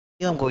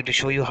I'm going to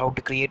show you how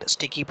to create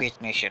sticky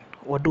pagination.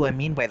 What do I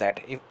mean by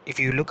that? If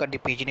you look at the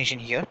pagination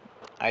here,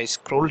 I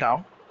scroll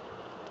down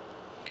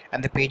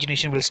and the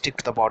pagination will stick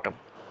to the bottom.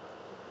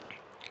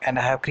 And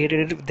I have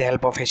created it with the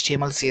help of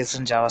HTML, CSS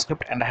and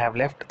JavaScript, and I have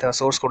left the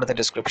source code in the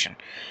description.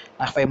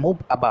 Now if I move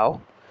above,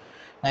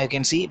 now you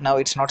can see now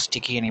it's not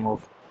sticky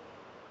anymore.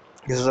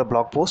 This is a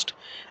blog post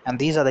and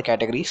these are the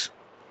categories,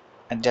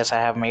 and just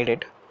I have made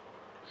it.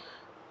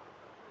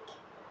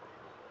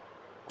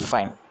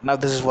 Fine. Now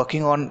this is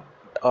working on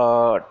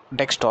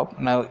desktop.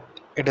 Now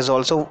it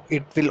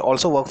will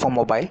also work for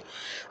mobile.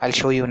 I'll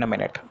show you in a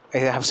minute. I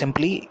have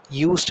simply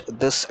used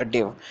this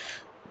div.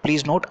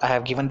 Please note I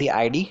have given the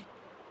ID,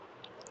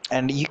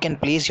 and you can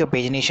place your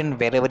pagination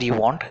wherever you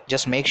want.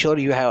 Just make sure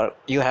you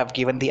have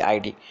given the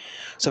ID.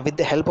 So with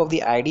the help of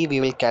the ID we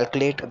will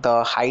calculate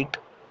the height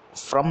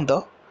from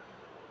the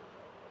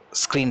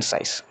screen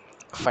size.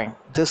 Fine.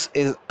 This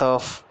is the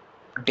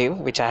div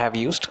which I have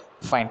used.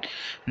 Fine.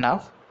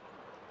 Now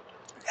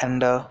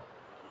and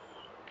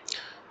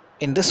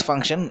in this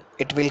function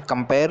it will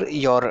compare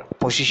your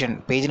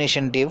position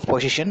pagination div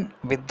position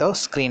with the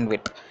screen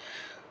width.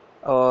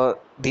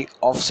 The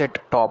offset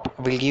top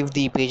will give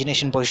the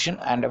pagination position,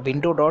 and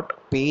window dot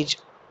page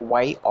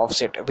y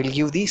offset will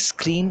give the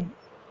screen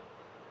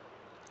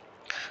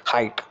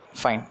height.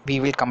 Fine, we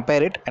will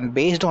compare it, and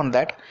based on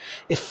that,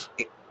 if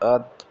uh,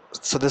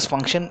 so this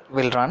function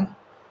will run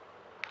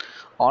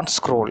on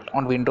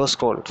windows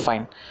scroll.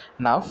 Fine.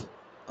 Now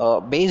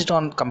based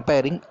on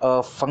comparing,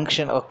 a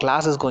function, a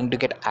class is going to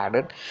get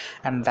added,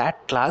 and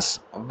that class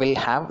will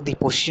have the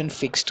position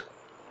fixed.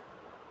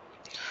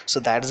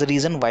 So that's the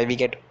reason why we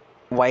get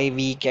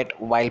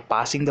while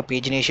passing the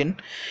pagination,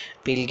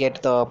 we'll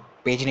get the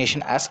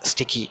pagination as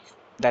sticky.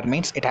 That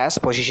means it has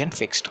position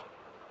fixed.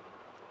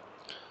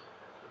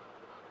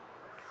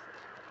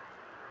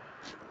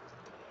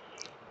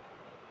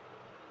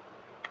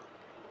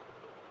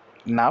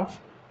 Now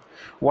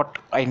what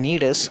I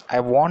need is, I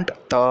want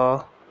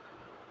the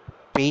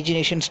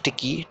pagination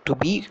sticky to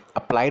be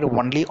applied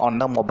only on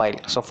the mobile.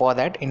 So for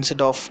that,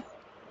 instead of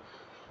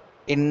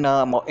in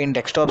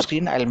desktop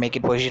screen, I'll make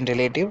it position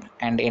relative,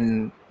 and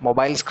in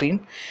mobile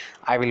screen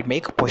I will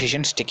make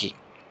position sticky.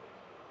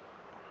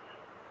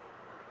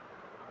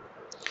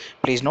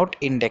 Please note,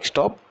 in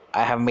desktop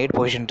I have made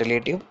position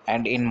relative,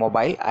 and in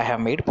mobile I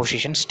have made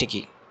position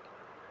sticky.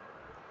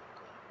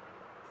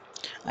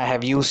 I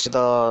have used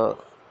the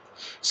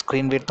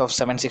screen width of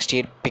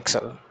 768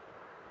 pixel.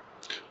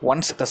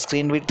 Once the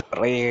screen width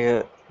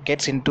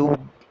gets into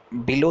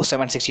below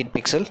 768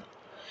 pixel,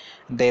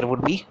 there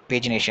would be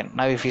pagination.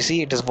 Now if you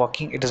see, it is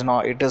working, it is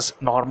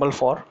normal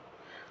for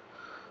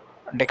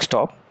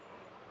desktop,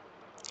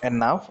 and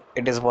now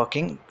it is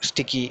working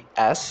sticky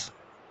as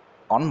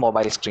on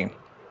mobile screen.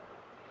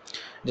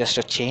 Just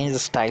to change the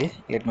style,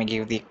 let me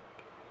give the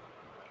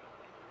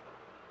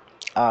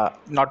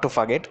not to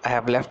forget, I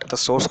have left the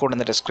source code in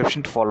the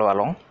description to follow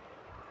along.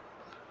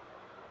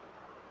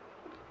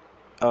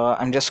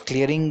 I'm just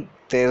clearing,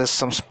 there is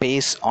some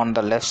space on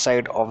the left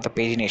side of the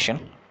pagination.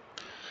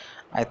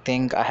 I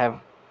think I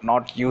have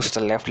not used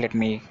the left. Let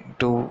me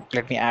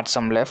add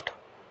some left.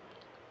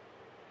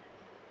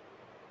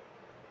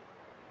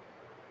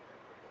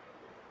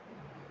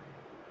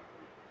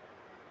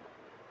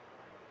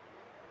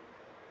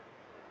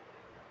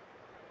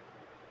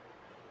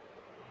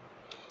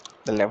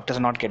 The left is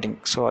not getting,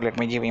 so let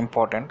me give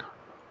important.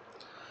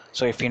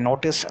 So if you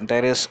notice,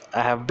 there is,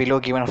 I have below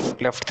given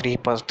left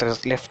 3%, there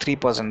is left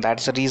 3%.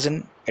 That's the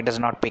reason it is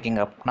not picking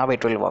up. Now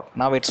it will work.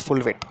 Now it's full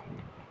width,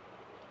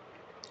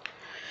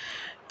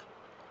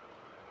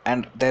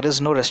 and there is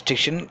no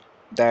restriction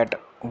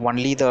that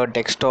only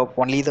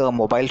the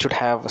mobile should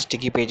have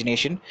sticky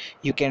pagination.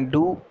 You can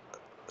do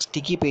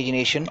sticky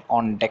pagination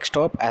on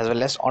desktop as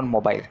well as on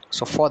mobile.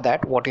 So for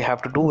that, what you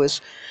have to do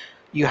is,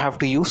 you have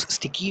to use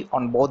sticky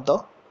on both the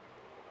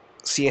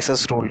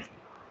CSS rule.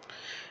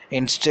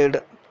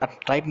 Instead,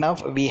 right now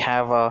we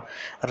have a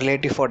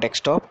relative for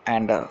desktop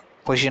and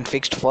position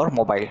fixed for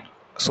mobile.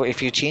 So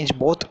if you change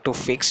both to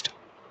fixed,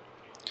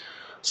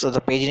 so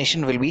the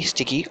pagination will be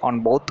sticky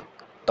on both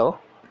the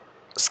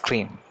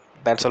screen.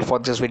 That's all for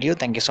this video.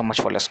 Thank you so much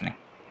for listening.